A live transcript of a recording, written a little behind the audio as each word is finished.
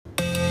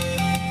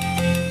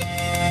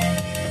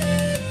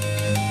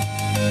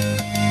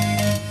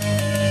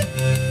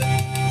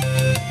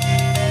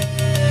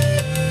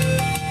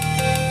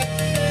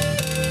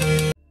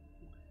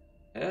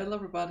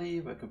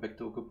everybody, welcome back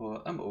to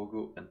Oghupower. I'm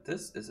Oghu and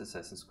this is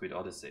Assassin's Creed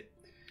Odyssey.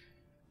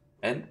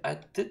 And I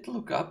did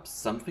look up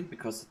something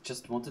because I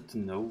just wanted to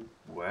know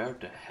where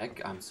the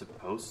heck I'm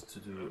supposed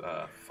to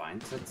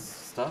find that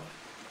stuff.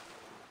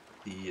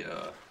 The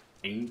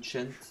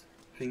ancient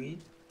thingy.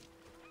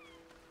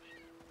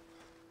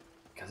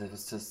 Because it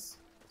was just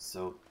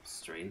so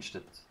strange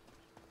that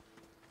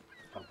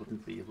I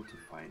wouldn't be able to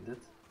find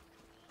it.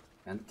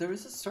 And there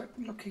is a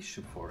certain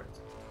location for it.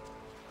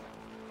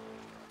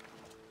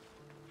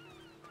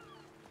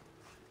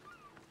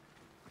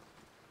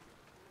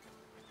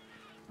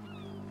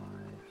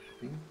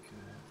 I think I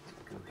have to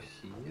go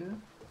here.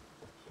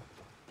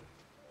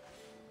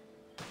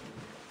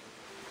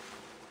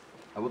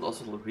 I would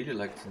also really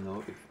like to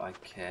know if I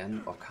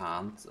can or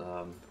can't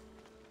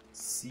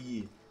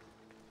see.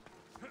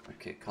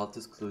 Okay,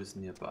 cultist clue is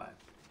nearby.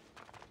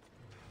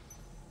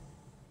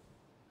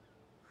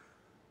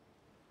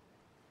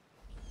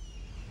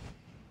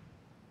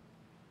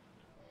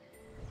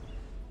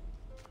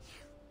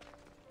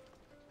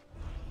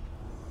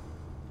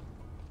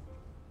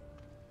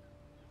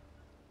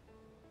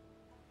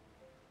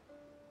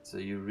 So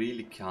you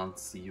really can't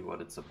see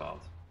what it's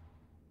about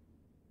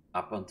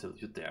up until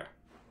you're there.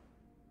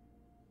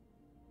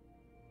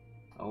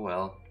 Oh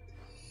well.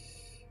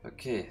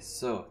 Okay,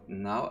 so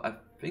now I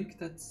think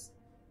that's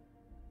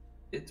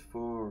it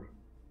for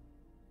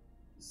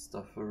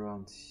stuff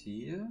around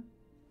here.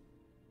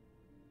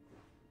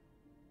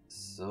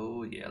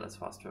 So yeah, let's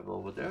fast travel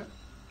over there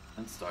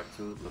and start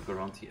to look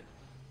around here.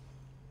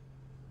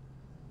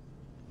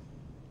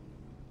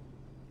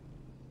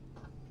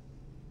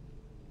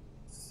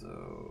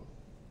 So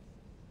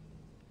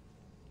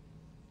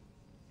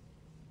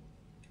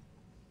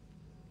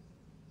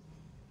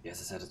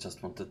yes, I said I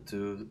just wanted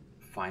to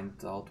find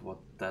out what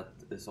that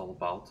is all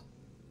about.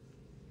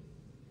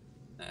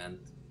 And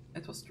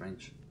it was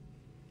strange.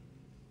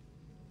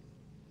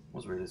 It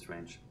was really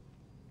strange.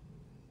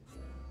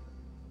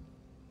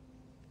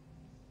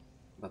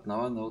 But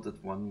now I know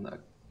that one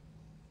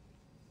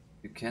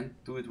you can't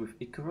do it with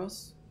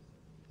Icarus.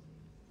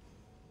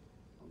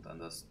 I don't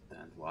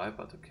understand why,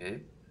 but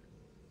okay.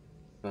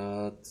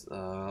 But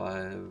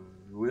I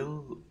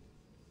will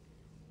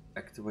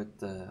activate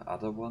the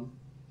other one,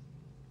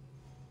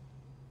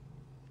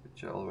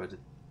 which I already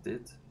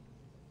did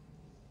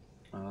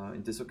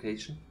in this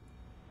occasion,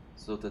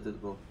 so that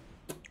it will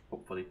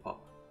hopefully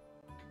pop.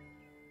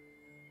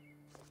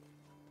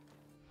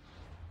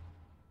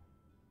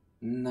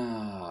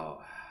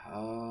 Now,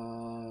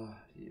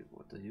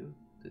 what are you?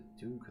 The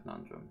Dune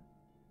Conundrum.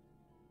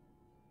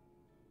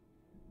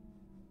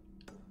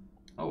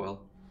 Oh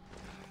well.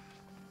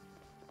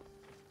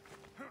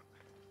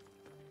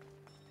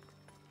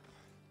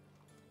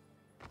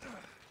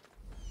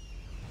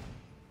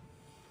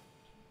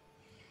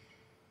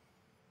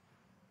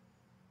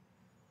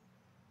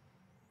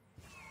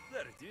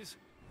 There it is.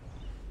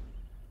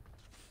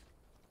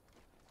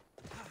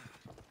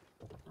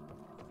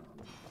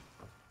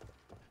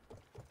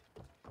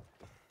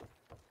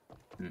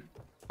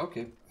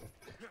 Okay,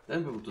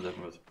 then we will do that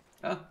mode.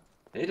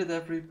 Hey there,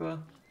 Death Reaper.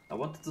 I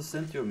wanted to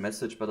send you a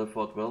message, but I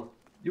thought, well,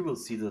 you will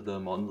see that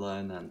I'm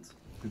online and...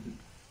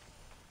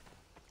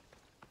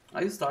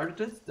 You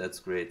started it? That's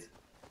great.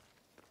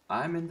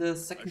 I'm in the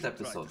second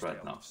episode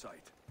right now.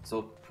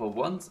 So, for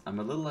once, I'm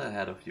a little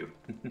ahead of you.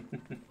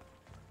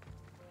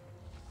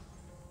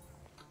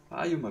 How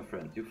are you, my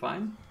friend? You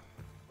fine?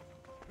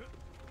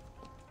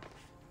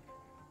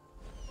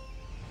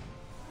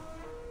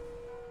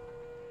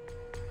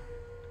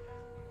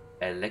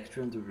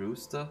 Electron the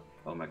Rooster?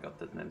 Oh my god,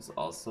 that name's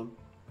awesome.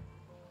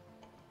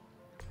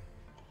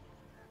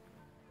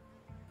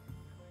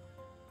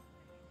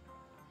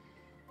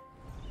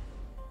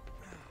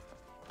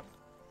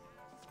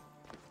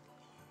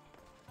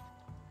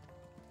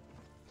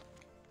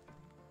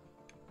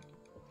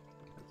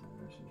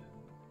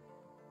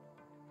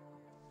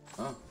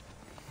 Oh.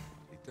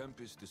 The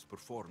Tempest is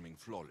performing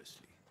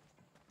flawlessly,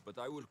 but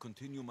I will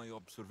continue my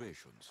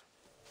observations.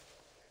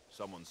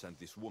 Someone sent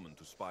this woman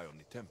to spy on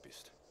the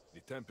Tempest. The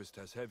Tempest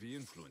has heavy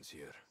influence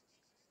here.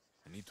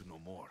 I need to know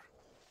more.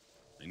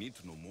 I need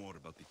to know more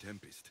about the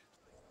Tempest.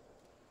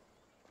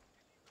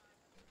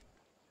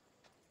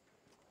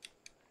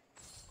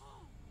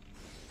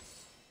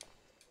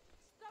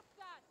 Stop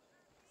that!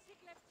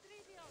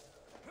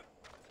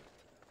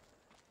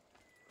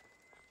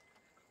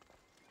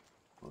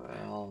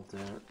 Well,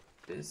 there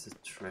is a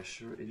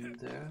treasure in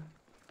there.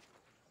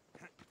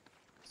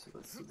 So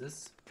let's do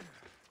this.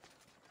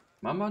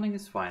 My morning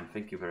is fine,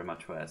 thank you very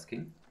much for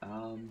asking.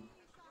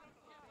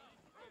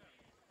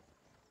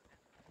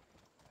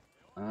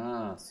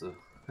 So...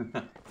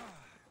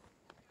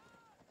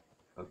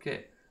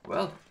 Okay,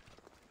 well,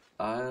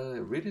 I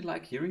really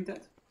like hearing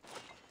that.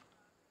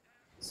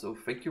 So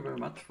thank you very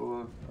much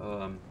for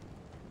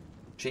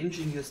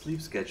changing your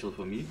sleep schedule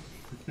for me.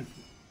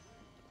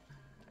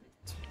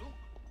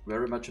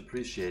 Very much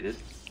appreciated.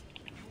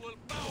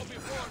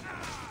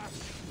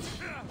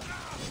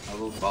 I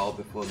will bow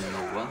before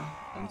no one,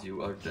 and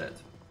you are dead.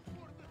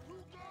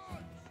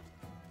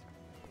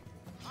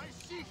 I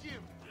see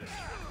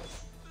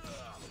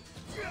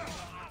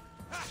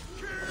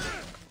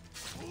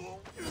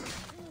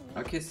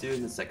Okay, see you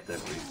in a sec there,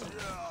 Reaper.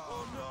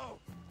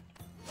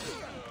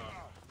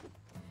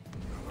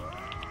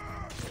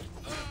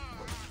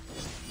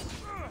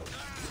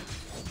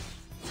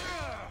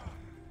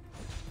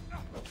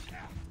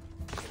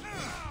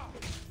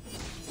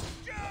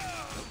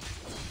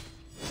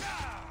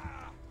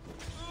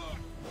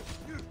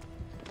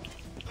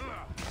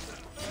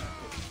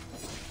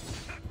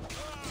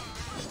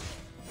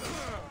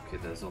 Okay,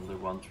 there's only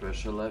one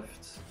treasure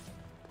left,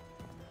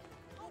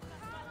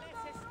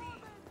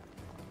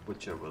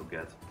 which I will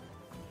get.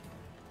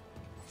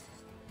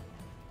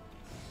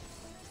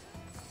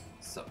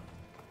 So.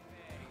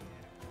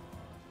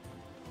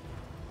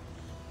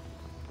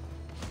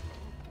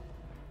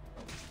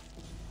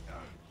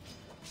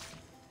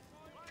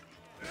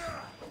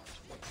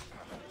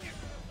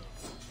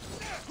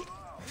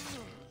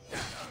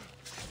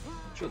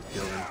 Should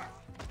kill him.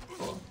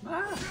 Oh.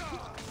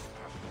 Ah.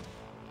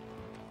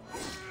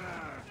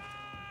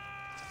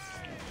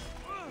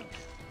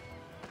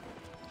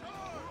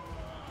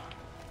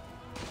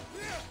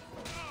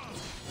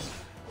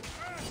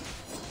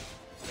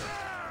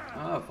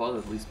 I thought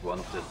at least one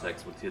of the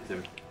attacks would hit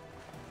him.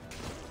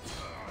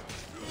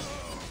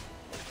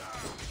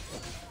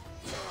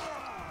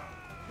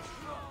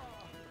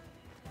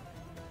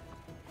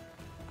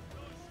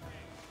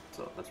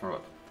 So let's move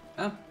on.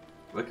 Ah,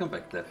 welcome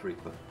back, Death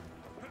Reaper.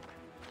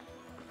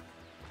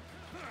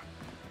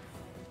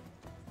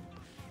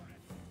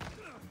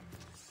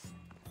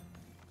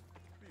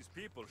 These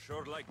people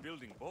sure like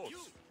building boats. You,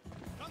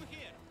 come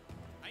here.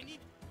 I need.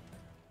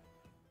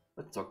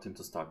 Let's talk to him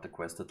to start the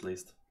quest at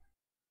least.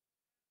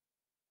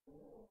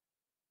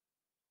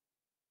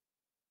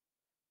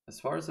 As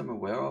far as I'm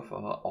aware of,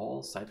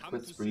 all side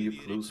quests bring you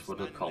clues for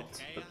the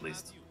cult, at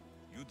least.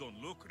 You don't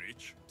look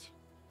rich.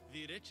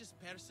 The richest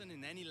person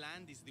in any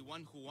land is the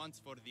one who wants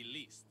for the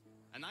least,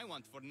 and I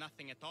want for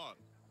nothing at all.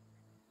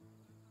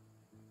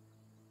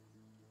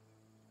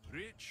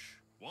 Rich,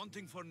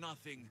 wanting for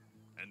nothing,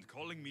 and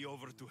calling me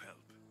over to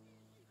help.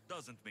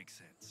 Doesn't make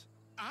sense.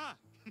 Ah!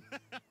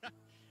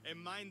 A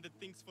mind that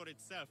thinks for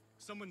itself.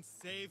 Someone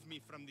save me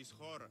from this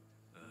horror.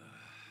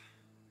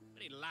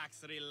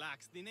 Relax,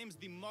 relax. The name's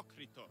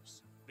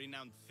Democritos,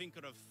 renowned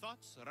thinker of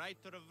thoughts,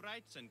 writer of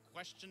rights, and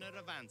questioner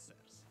of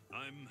answers.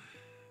 I'm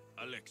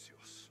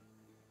Alexios,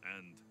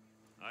 and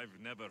I've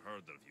never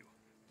heard of you.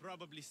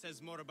 Probably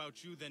says more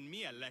about you than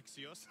me,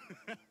 Alexios.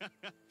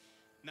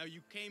 Now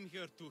you came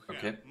here to help,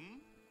 Okay.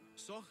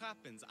 So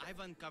happens I've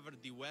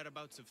uncovered the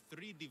whereabouts of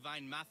 3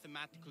 divine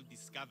mathematical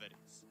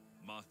discoveries.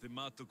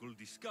 Mathematical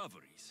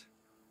discoveries?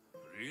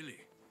 Really?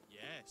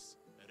 Yes,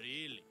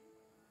 really.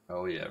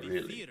 Oh yeah, The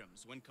really.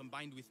 theorems, when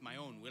combined with my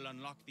own, will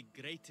unlock the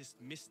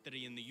greatest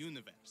mystery in the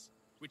universe,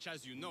 which,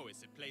 as you know,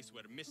 is a place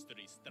where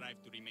mysteries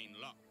strive to remain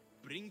locked.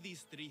 Bring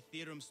these 3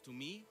 theorems to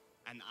me,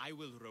 and I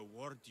will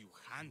reward you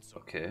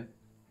handsomely. Okay,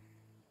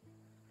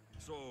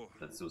 So,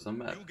 let's do some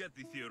math. you get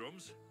the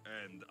theorems,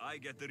 and I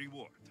get the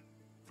reward.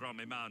 From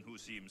a man who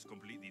seems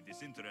completely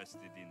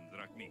disinterested in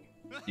drachmi.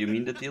 You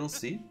mean the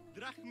DLC?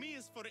 Drachmi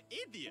is for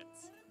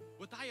idiots.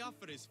 What I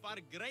offer is far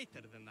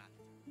greater than that.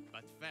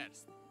 But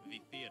first, the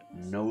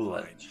theorems.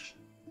 Knowledge.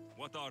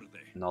 What are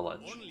they?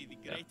 Knowledge. Only the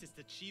Yeah. greatest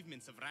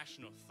achievements of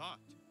rational thought.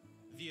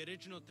 The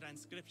original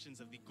transcriptions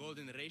of the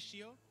golden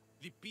ratio,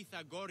 the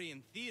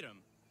Pythagorean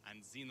theorem,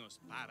 and Zeno's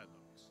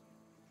paradox.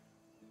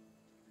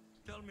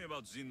 Tell me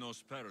about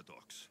Zeno's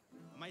paradox.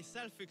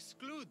 Myself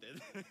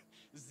excluded.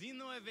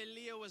 Zeno of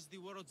Elea was the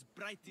world's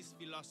brightest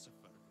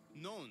philosopher,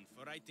 known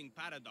for writing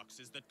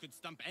paradoxes that could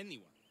stump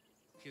anyone.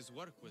 His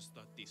work was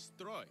thought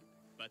destroyed,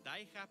 but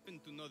I happen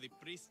to know the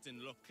priests in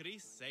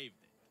Locris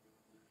saved it.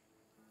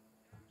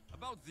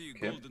 About the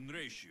Okay. golden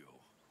ratio.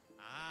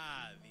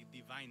 Ah, the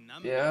divine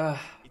number. Yeah,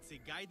 It's a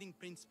guiding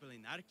principle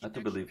in I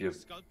architecture, believe you.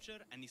 sculpture,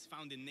 and is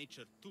found in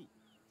nature too.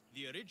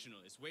 The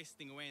original is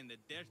wasting away in the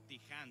dirty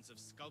hands of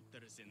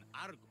sculptors in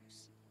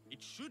Argos. It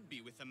should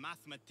be with a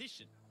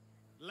mathematician,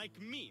 like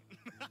me.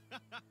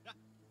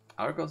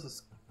 Argos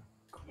is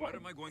Where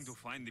am I going to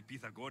find the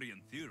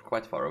Pythagorean theorem?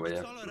 quite far away,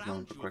 It's if all I around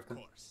remember you, of correctly.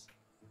 course.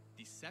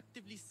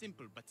 Deceptively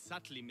simple, but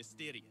subtly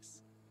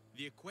mysterious.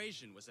 The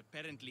equation was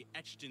apparently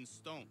etched in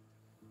stone.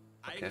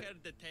 I Okay.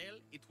 heard the tale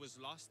it was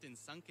lost in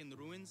sunken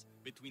ruins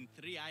between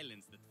 3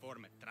 islands that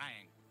form a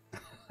triangle.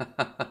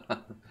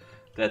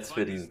 That's Find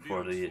fitting these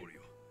for theorems the for you.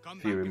 Come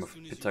back theorem as of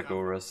soon as you have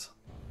Pythagoras.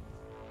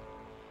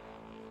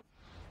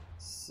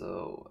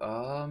 So,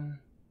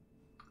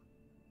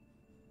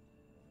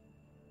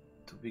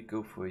 do we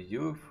go for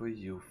you or for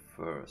you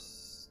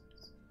first?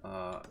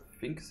 I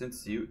think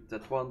since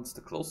that one's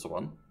the closer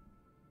one,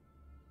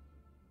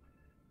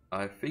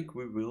 I think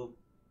we will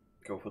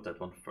go for that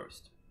one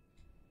first.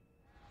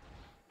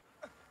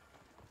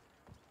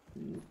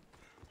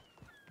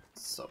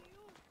 So,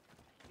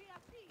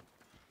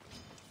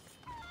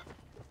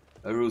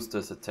 a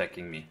rooster's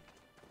attacking me.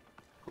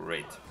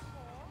 Great.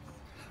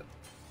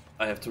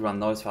 I have to run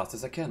now as fast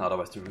as I can,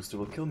 otherwise the rooster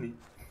will kill me.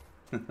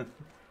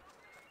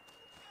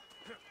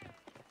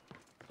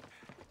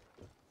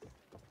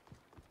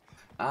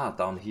 Ah,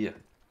 down here.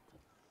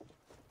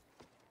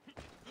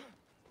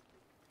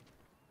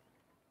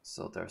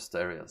 So there's the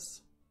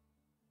areas.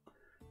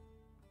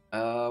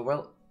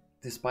 Well,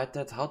 despite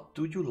that, how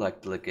do you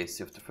like the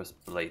Legacy of the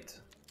First Blade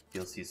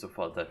DLC so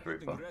far, Death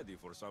Getting Reaper? ready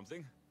for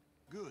something?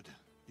 Good.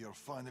 You're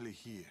finally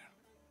here.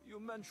 You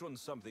mentioned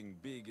something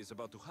big is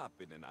about to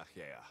happen in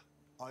Achaea.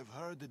 I've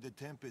heard that the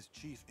Tempest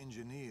chief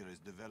engineer is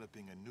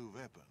developing a new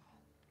weapon.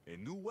 A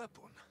new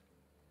weapon?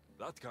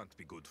 That can't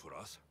be good for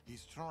us.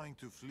 He's trying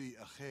to flee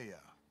Achaea.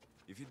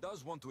 If he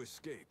does want to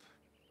escape,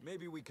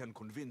 maybe we can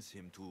convince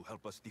him to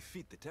help us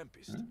defeat the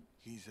Tempest.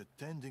 He's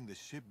attending the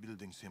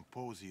shipbuilding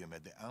symposium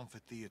at the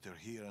amphitheater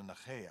here in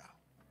Achaea.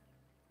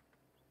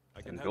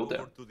 I can Then head go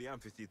there. over to the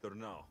amphitheater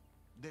now.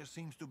 There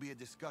seems to be a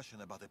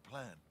discussion about a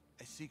plan.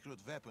 A secret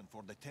weapon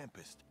for the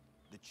Tempest.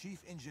 The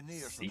chief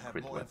engineer should have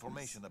Secret more weapons.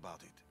 information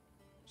about it.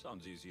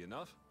 Sounds easy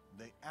enough.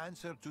 The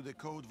answer to the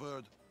code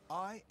word,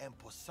 I am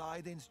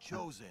Poseidon's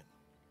chosen.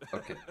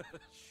 Okay,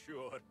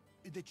 Sure.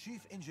 The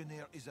chief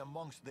engineer is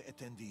amongst the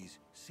attendees.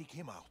 Seek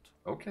him out.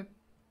 okay.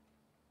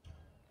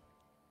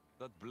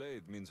 That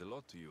blade means a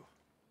lot to you.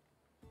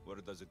 Where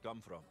does it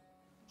come from?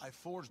 I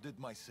forged it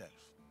myself.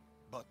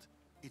 But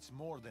it's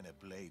more than a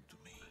blade to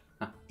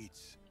me.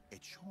 It's a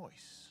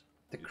choice.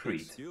 The It takes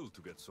Creed. skill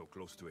to get so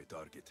close to a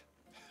target.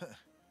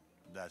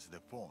 That's the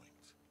point.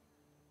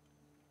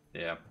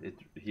 Yeah,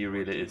 he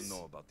really do you is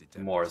know about the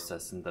more Tempest?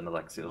 assassin than It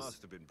Alexios.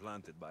 must have been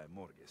planted by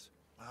Amorges.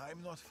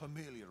 I'm not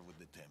familiar with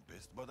the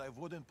Tempest, but I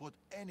wouldn't put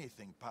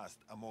anything past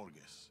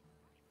Amorges.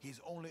 He's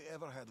only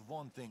ever had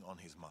one thing on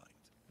his mind.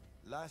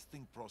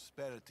 Lasting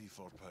prosperity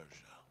for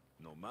Persia.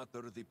 No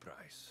matter the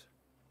price.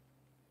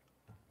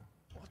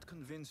 What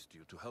convinced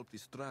you to help the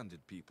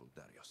stranded people,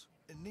 Darius?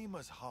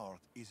 Nima's heart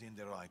is in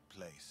the right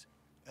place,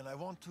 and I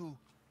want to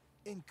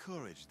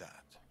encourage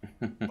that.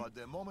 But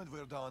the moment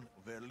we're done,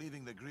 we're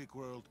leaving the Greek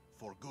world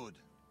for good.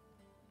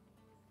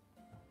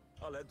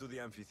 I'll head to the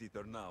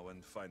amphitheater now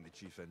and find the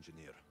chief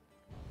engineer.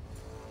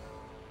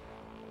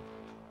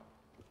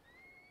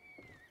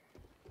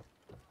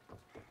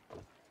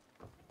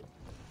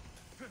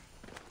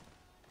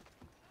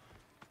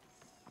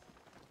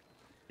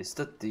 Is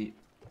that the...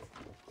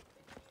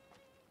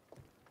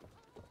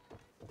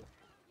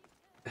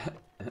 The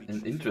an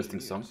chief interesting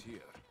engineer song? is here,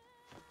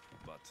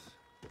 but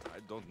I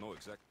don't know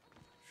exact.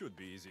 Should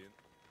be easy.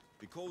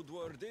 The code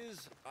word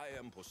is, I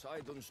am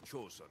Poseidon's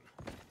chosen.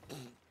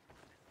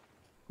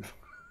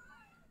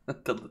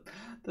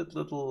 that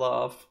little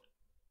laugh.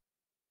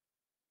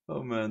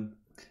 Oh man.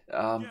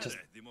 Just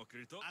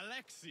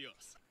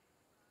Alexios!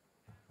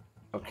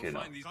 okay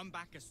now. find these- Come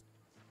back as...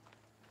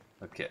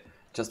 Okay,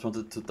 just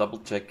wanted to double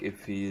check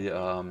if he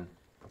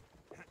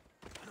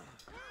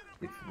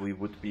if we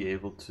would be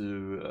able to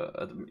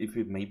if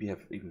we maybe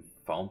have even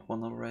found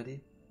one already,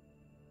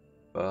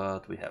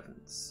 but we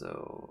haven't.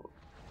 So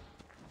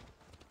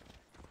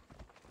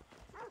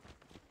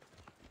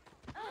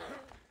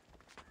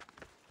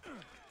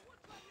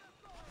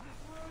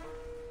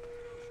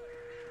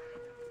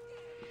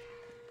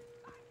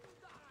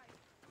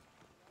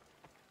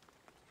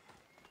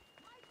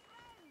My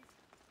friends,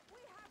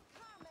 we have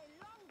come a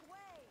long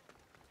way.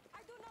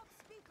 I do not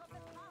speak of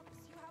the paths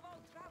you have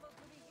all traveled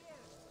to be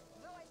here,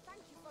 though I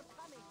thank you for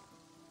coming.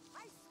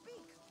 I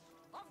speak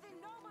of the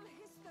noble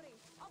history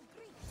of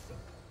Greek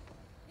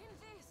shipping. In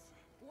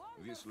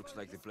this looks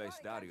like the place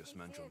Darius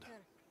mentioned.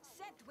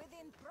 set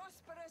within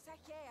prosperous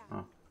Achaea.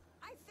 Huh.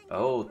 I think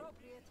Oh, it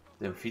appropriate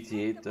the to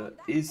amphitheater reflect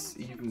upon that is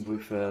ancient even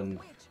with duty an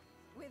which,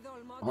 with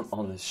all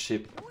on modesty, a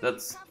ship. we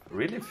That's have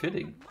really become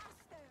fitting. master.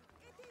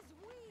 It is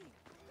we,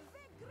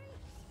 the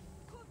Greeks,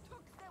 who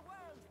took the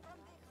world from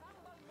the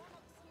humble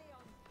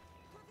Monoxleon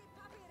to the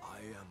papyrus.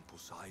 I am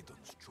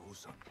Poseidon's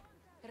chosen.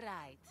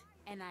 Right,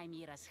 and I'm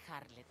Mira's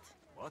harlot.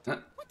 What?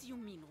 What do you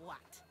mean,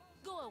 what?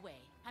 Go away.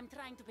 I'm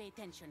trying to pay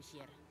attention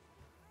here.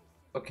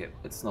 Okay,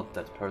 it's not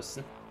that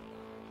person.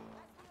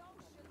 As the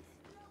oceans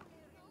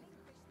slowly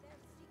relinquish their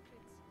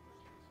secrets,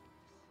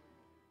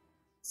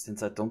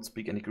 Since I don't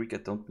speak any Greek, I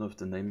don't know if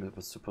the name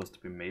was supposed to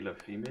be male or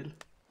female.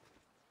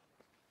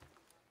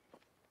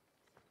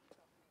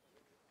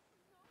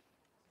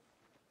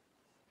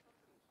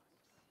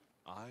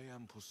 I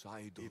am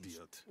Poseidon's...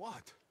 Idiot.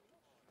 What?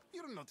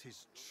 You're not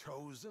his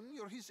chosen,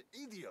 you're his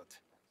idiot.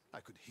 I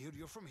could hear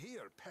you from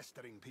here,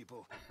 pestering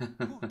people.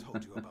 Who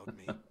told you about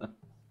me?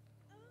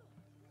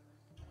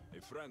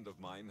 A friend of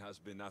mine has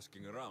been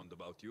asking around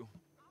about you.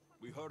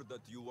 We heard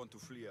that you want to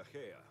flee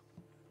Achaea,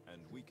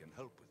 and we can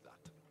help with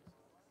that.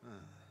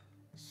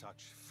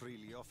 Such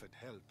freely offered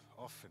help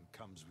often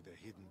comes with a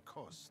hidden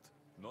cost.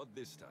 Not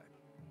this time,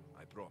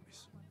 I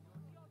promise.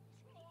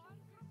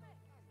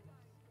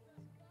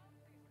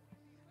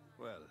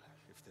 Well,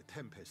 if the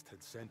Tempest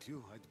had sent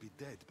you, I'd be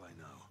dead by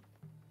now.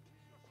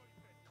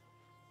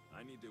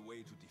 I need a way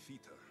to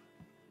defeat her.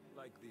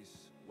 Like this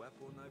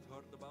weapon I've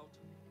heard about?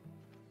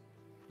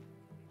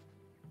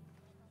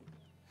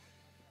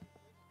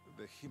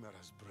 The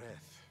Chimera's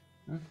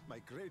breath. My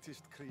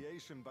greatest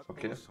creation, but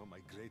Okay. also my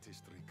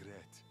greatest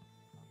regret.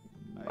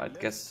 I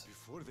guess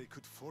before they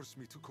could force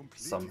me to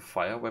complete some it.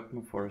 fire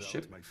weapon for a Without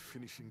ship. my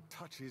finishing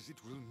touches, it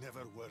will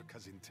never work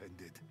as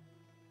intended.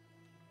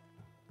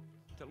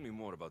 Tell me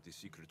more about this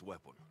secret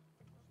weapon.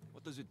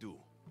 What does it do?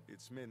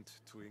 It's meant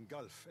to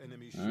engulf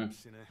enemy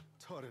ships in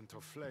a torrent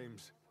of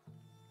flames,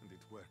 and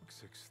it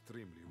works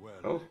extremely well.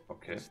 Oh,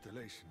 okay.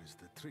 Installation is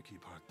the tricky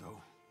part,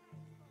 though.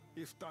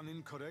 If done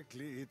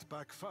incorrectly, it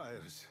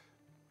backfires.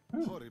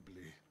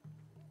 Horribly.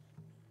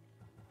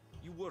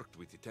 You worked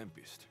with the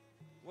Tempest.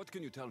 What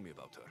can you tell me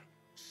about her?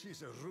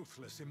 She's a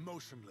ruthless,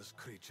 emotionless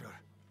creature.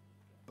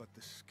 But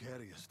the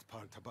scariest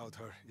part about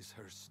her is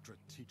her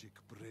strategic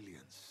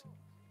brilliance.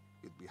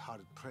 You'd be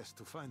hard-pressed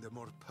to find a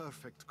more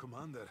perfect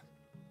commander.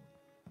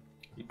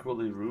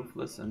 Equally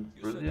ruthless and You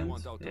said you brilliant.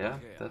 want out of Yeah,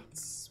 here.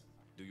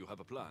 Do you have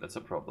a plan? that's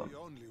a problem. The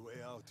only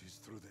way out is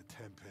through the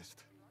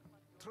Tempest.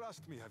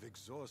 Trust me, I've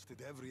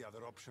exhausted every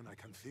other option I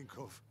can think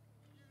of.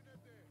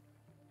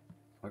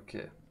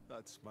 Okay.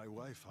 That's my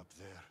wife up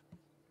there.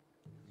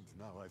 And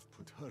now I've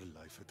put her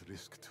life at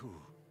risk too.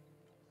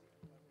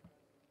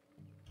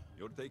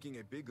 You're taking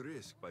a big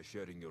risk by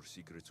sharing your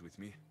secrets with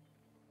me.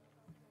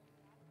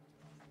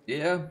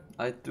 Yeah,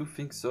 I do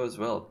think so as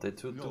well. They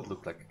do No.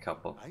 look like a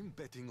couple. I'm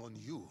betting on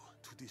you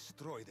to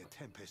destroy the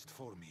Tempest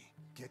for me.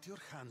 Get your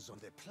hands on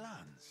the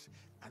plans,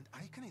 and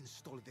I can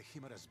install the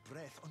Chimera's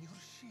breath on your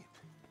ship.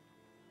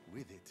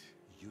 With it,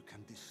 you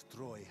can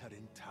destroy her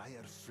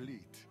entire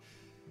fleet.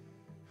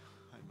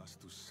 I must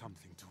do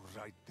something to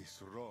right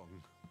this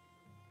wrong.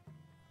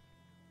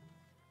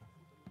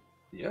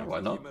 Yeah, If why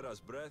the not? Chimera's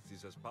breath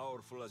is as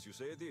powerful as you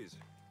say it is,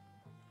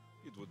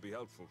 it would be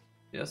helpful.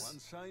 Yes.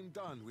 Once I'm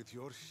done with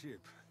your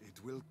ship,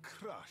 it will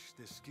crush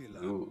the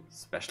Skilla. Ooh,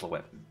 special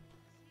weapon.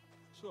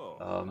 So,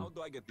 how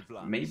do I get the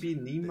plans? Maybe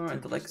Nima The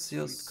and Tempest fleet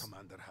Alexios.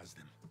 commander has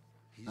them.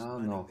 He's Oh,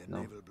 manning no, the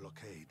no. naval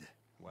blockade.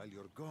 While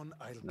you're gone,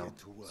 I'll No, get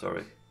to work.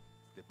 sorry.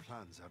 The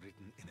plans are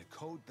written in a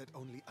code that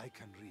only I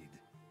can read.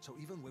 So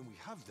even when we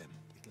have them,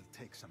 it'll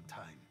take some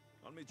time.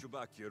 I'll meet you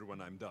back here when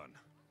I'm done.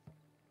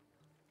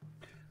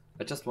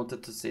 I just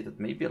wanted to say that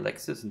maybe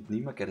Alexios and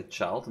Nima get a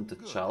child, and the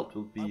Good. child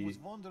will I be was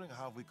wondering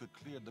how we could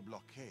clear the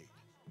blockade.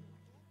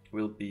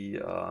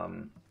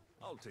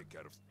 I'll take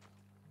care of.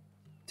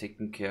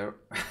 taken care.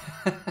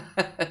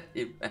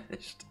 He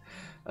vanished.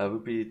 Will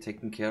be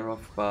taken care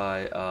of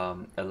by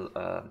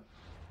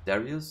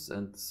Darius,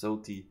 and so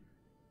the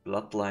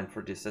bloodline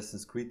for the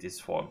Assassin's Creed is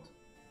formed.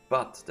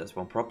 But there's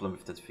one problem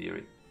with that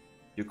theory.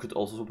 You could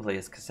also play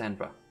as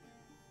Cassandra.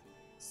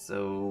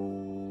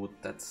 So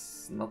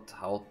that's not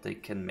how they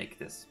can make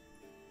this.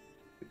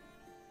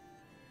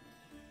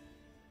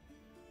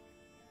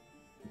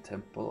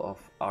 Temple of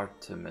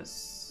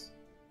Artemis.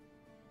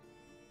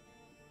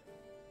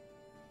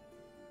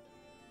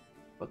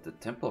 But the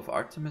Temple of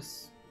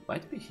Artemis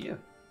might be here.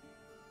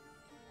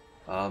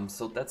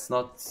 So that's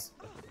not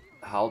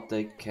how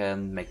they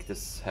can make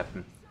this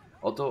happen.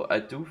 Although I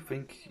do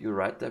think you're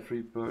right,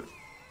 Reaper.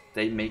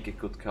 They make a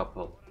good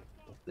couple.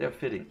 They are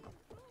fitting.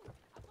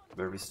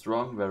 Very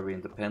strong, very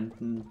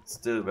independent,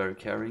 still very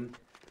caring.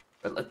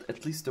 Well,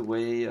 at least the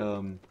way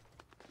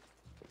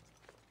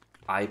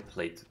I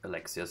played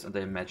Alexios, and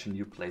I imagine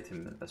you played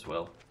him as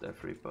well,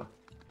 Death Reaper.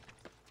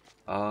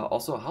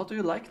 Also, how do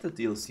you like the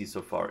DLC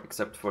so far,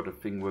 except for the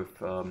thing with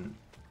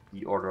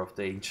the Order of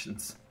the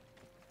Ancients?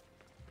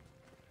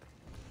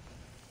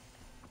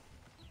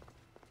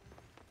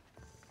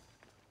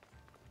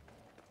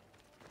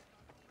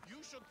 You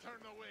should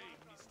turn away,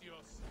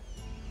 Mistios.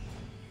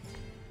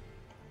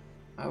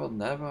 I will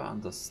never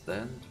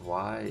understand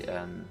why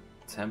an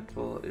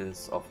temple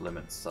is off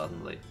limits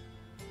suddenly.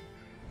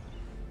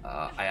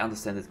 I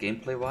understand it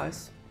gameplay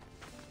wise,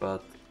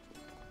 but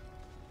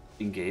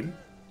in game,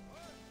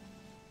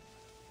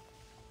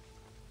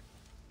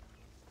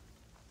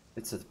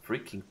 it's a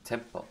freaking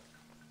temple.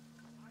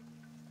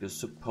 You're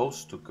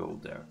supposed to go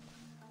there.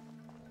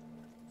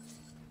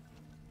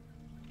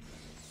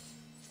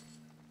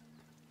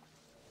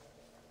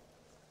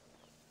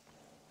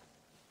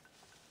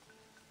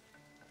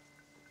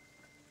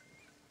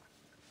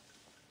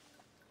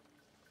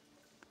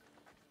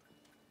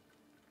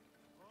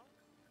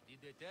 Did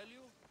they tell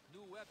you?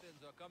 New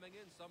weapons are coming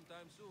in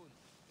sometime soon.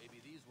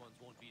 Maybe these ones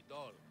won't be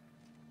dull.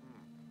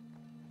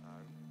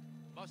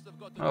 Must have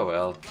got Oh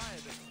well. supply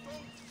of it.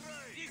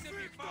 This'll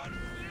be fun.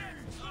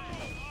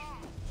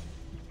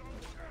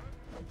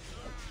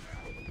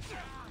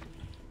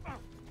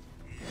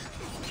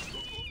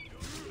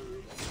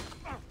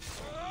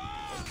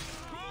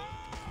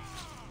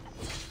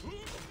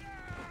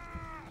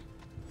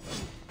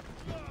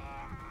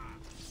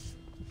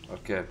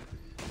 Okay.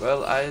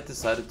 Well, I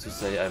decided to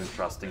say I'm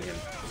trusting him,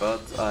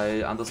 but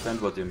I understand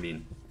what you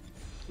mean.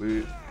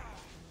 We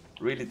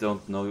really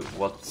don't know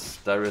what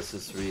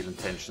Darius's real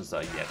intentions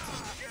are yet.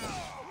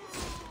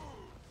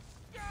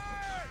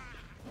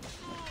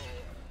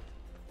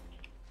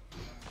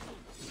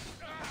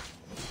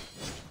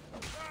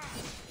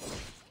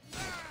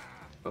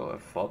 Oh, I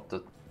thought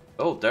that...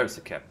 Oh, there's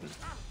a captain.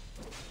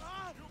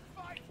 You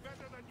fight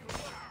better than you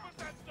look, but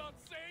that's not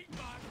saying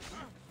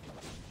much.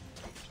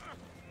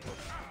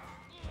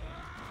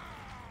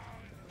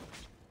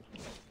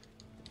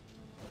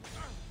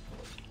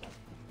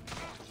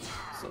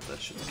 that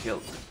should kill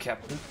the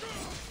captain.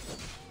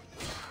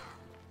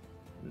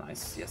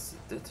 Nice, yes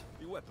it did.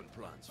 The weapon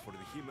plans for the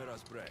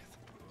Chimera's breath.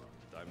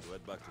 Time to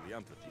head back to the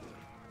amphitheater.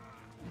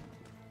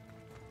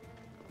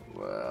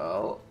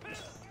 Well,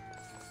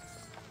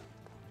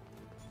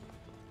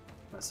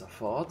 as I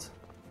thought.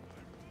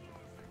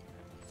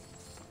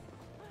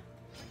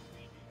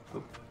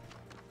 Oop.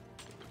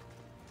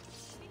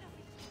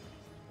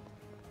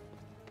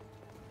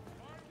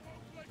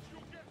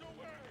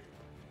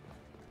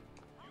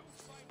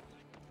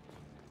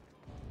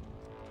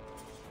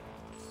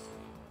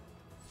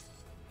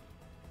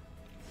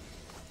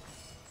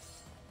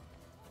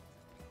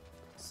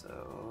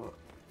 So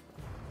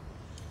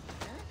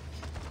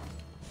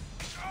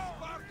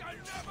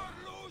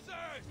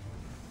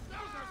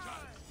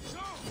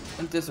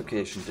on this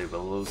occasion they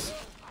will lose.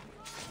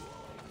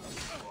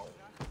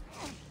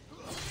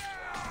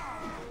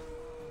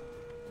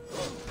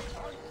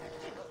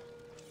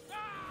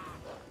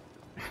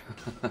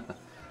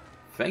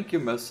 Thank you,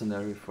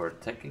 mercenary, for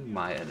attacking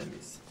my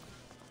enemies.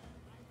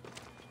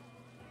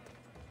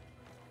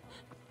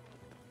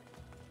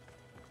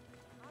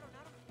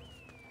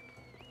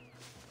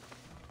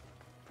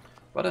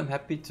 But I'm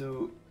happy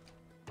to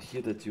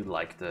hear that you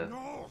like the...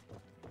 No!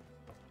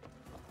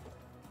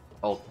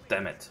 Oh,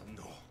 damn it.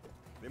 No.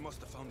 They must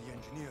have found the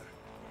engineer.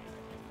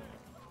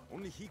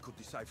 Only he could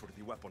decipher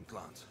the weapon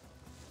plans.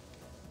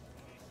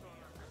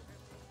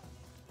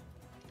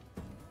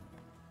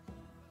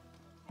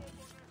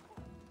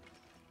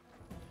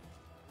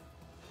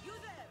 You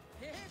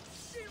there! It's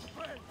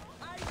simple!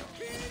 I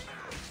kill!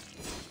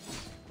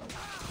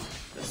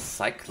 The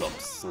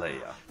Cyclops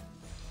Slayer.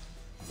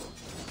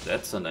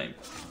 That's a name.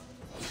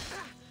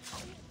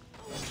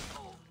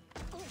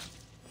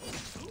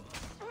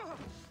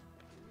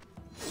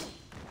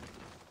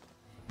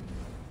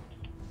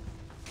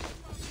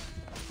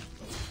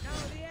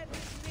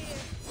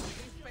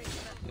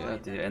 Yeah,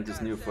 the end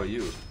is near for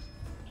you.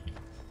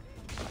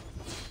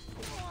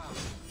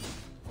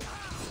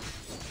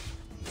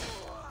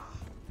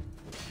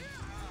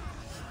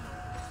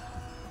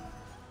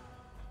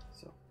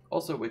 So,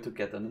 also a way to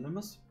get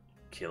anonymous?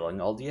 Killing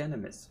all the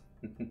enemies.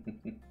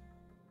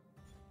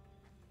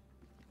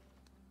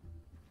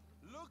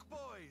 Look,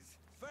 boys!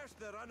 First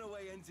the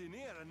runaway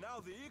engineer and now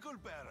the eagle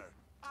bearer.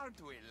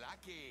 Aren't we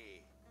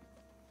lucky?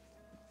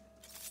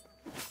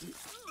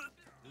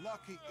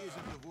 Lucky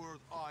isn't the word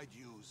I'd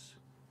use.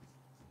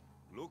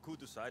 Look who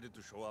decided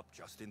to show up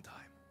just in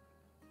time.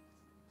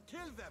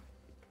 Kill them!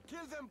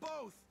 Kill them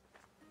both!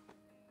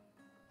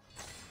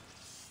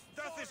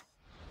 Death is...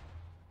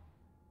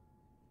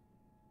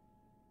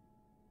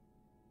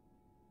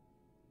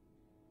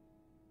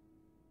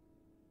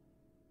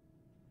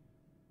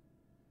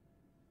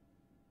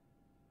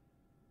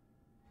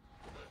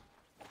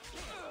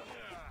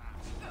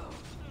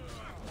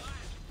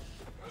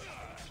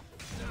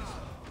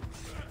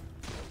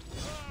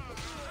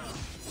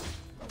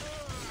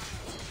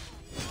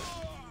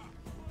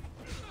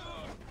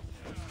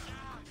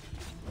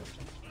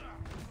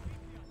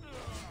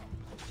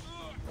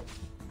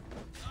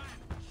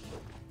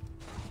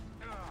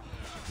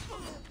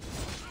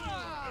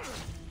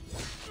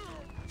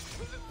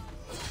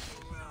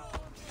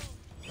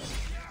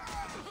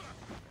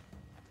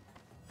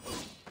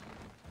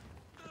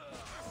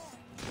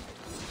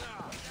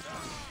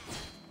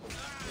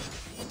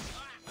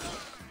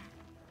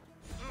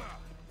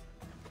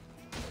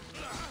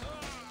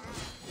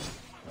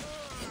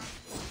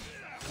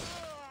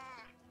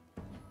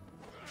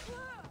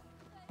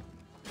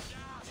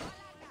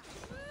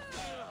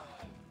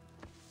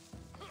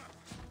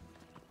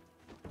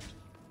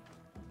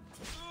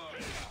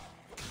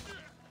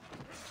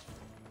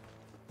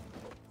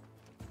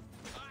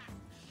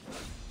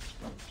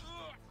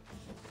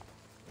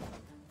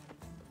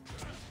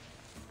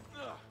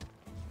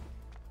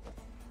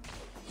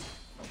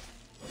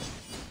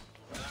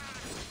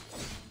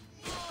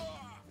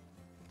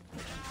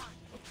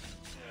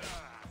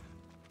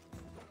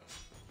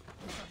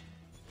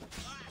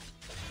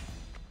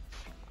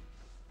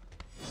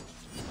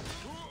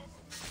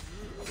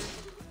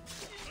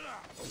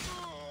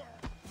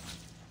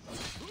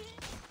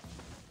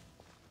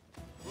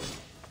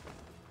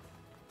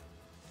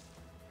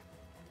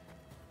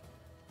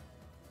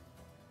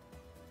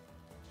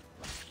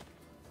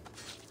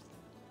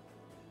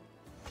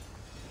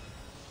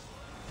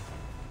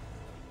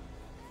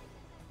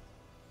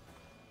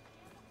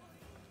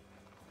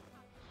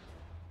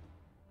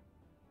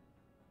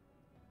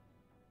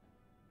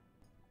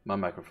 My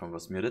microphone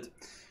was muted.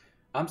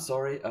 I'm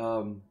sorry,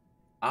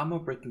 Armor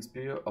Breaking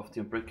Spear of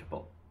the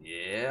Unbreakable.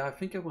 Yeah, I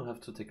think I will have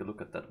to take a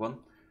look at that one.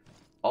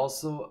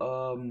 Also,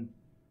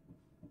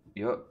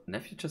 your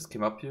nephew just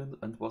came up here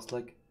and was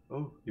like,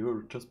 oh,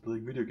 you're just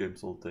playing video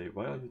games all day.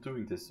 Why are you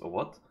doing this? Or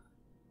what?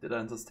 Did I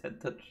understand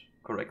that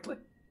correctly?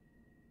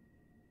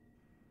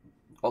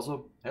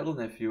 Also, hello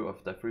nephew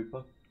of Death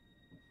Reaper.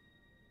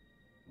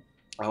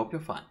 I hope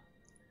you're fine.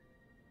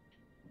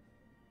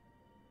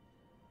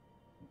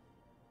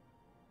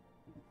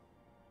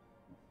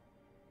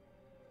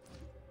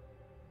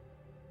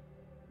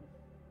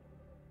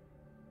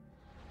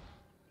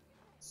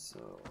 So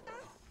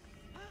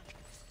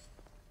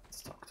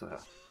let's talk to her.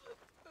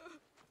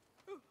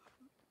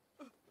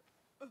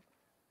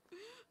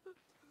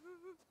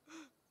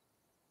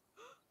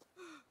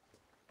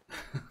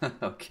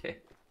 Okay.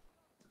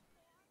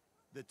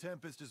 The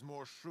Tempest is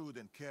more shrewd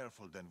and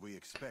careful than we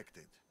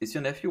expected. Is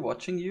your nephew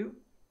watching you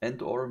and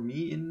or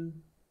me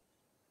in?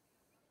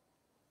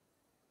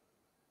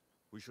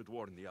 We should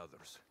warn the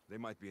others. They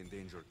might be in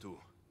danger too.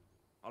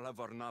 I'll have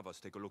Varnavas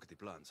take a look at the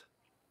plans.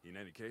 In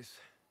any case,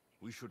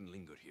 we shouldn't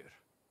linger here.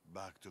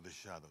 Back to the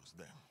shadows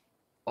then.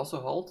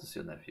 Also, how old is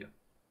your nephew?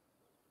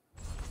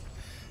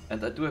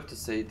 And I do have to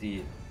say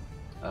the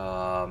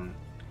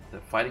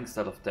fighting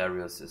style of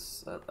Darius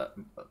is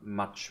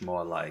much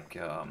more like.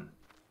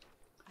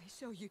 I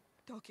saw you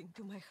talking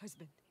to my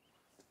husband.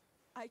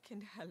 I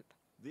can help.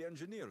 The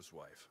engineer's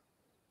wife.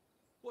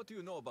 What do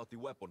you know about the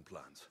weapon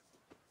plans?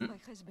 My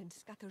husband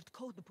scattered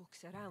code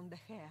books around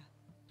the hair.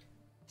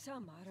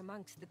 Some are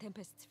amongst the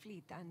Tempest's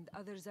fleet and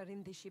others are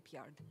in the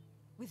shipyard.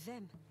 With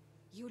them,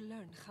 you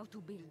learn how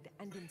to build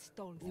and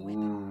install the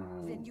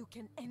weapon. Then you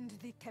can end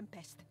the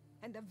Tempest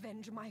and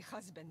avenge my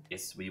husband.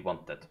 Yes, we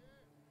want that.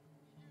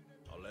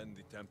 I'll end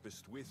the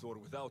Tempest with or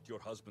without your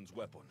husband's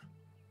weapon.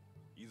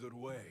 Either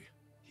way,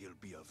 he'll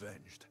be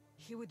avenged.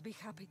 He would be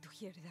happy to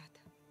hear that.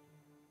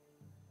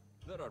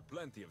 There are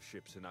plenty of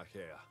ships in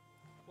Achaea.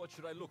 What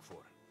should I look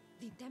for?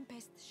 The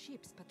Tempest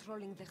ships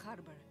patrolling the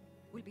harbor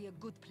will be a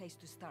good place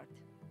to start.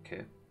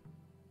 Okay.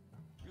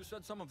 You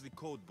said some of the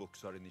code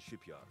books are in the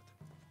shipyard.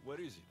 Where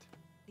is it?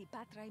 The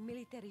Patrai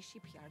military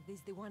shipyard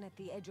is the one at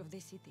the edge of the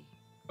city.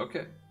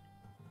 Okay.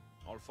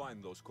 I'll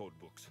find those code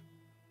books.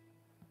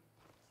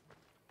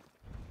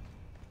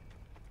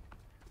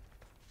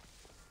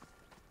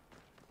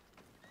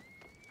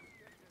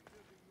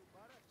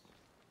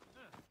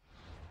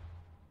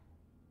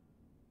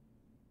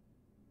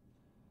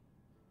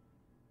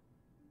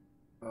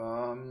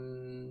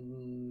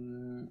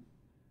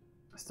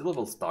 Still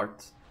will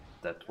start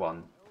that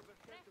one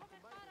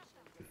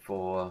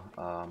before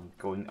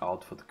going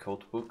out for the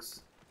code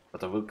books,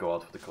 but I will go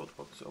out for the code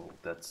books. So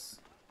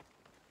that's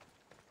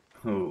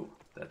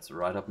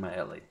right up my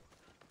alley.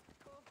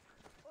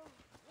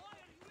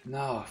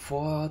 Now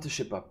for the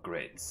ship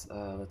upgrades,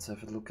 let's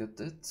have a look at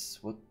it.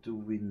 What do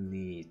we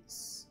need?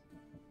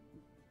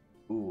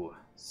 Ooh,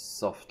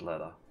 soft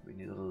leather. We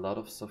need a lot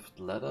of soft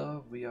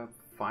leather. We are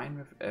fine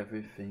with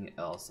everything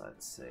else,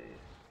 I'd say.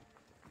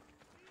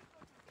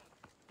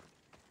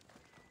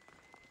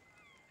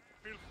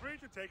 Feel free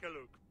to take a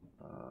look.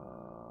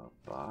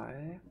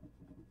 Buy.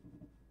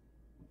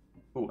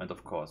 Oh, and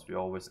of course, we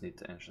always need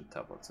the ancient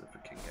tablets if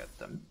we can get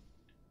them.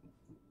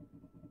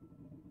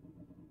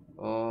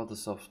 All the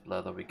soft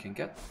leather we can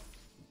get.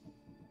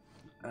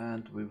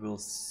 And we will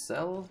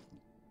sell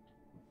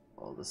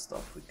all the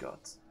stuff we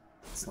got.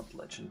 It's not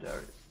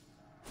legendary.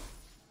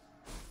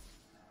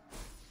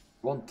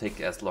 Won't take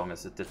as long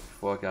as it did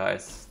before,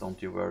 guys,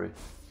 don't you worry.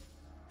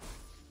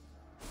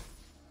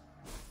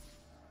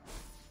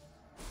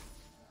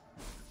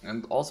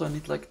 And also I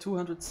need like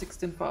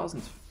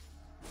 216,000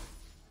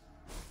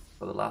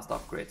 for the last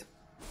upgrade.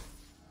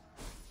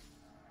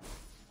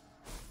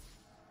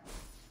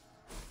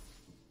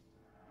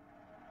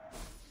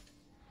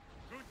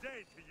 Good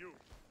day to you.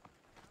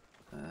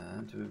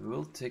 And we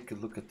will take a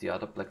look at the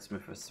other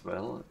blacksmith as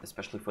well,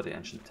 especially for the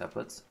ancient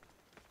tablets.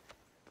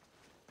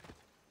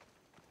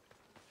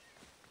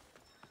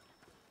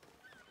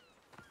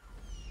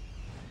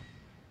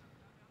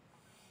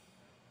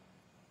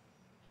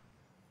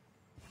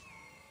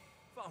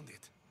 Found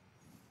it.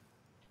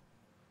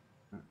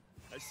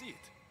 I see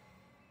it.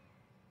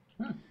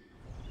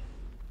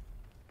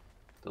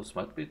 Those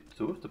might be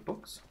two of the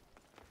books.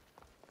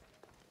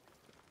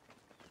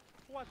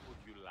 What would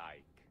you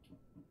like?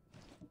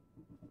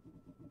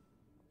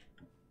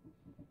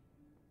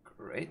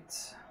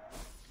 Great.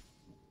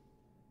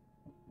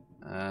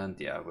 And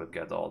yeah, we'll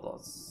get all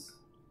those.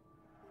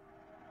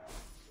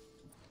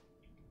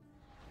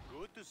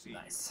 Good to see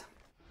Nice.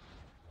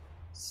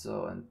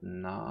 So, and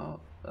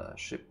now,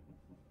 ship.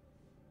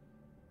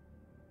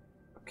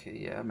 Okay,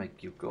 yeah,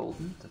 make you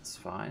golden, that's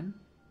fine.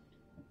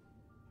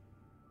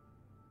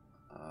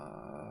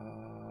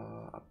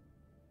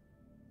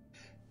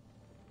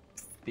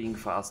 Being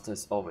faster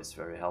is always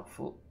very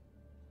helpful.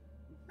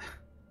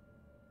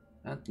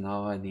 And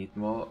now I need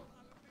more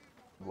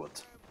wood.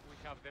 We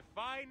have the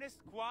finest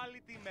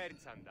quality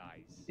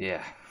merchandise.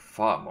 Yeah,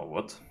 far more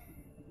wood.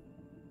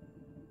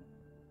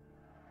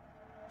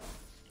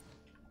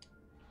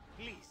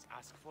 Please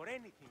ask for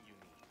anything you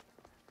need.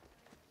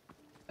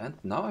 And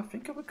now I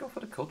think I will go for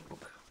the code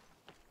book.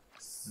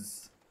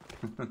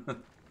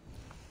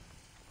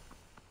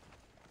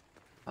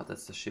 Ah,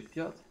 that's the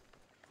shipyard.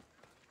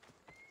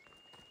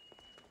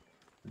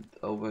 And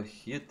over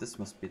here, this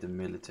must be the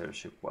military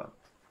ship one.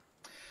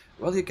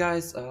 Well, you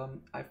guys,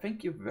 I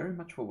thank you very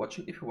much for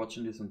watching. If you're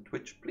watching this on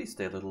Twitch, please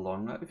stay a little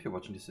longer. If you're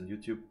watching this on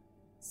YouTube,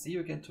 see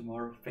you again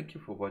tomorrow. Thank you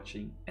for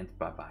watching and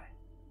bye-bye.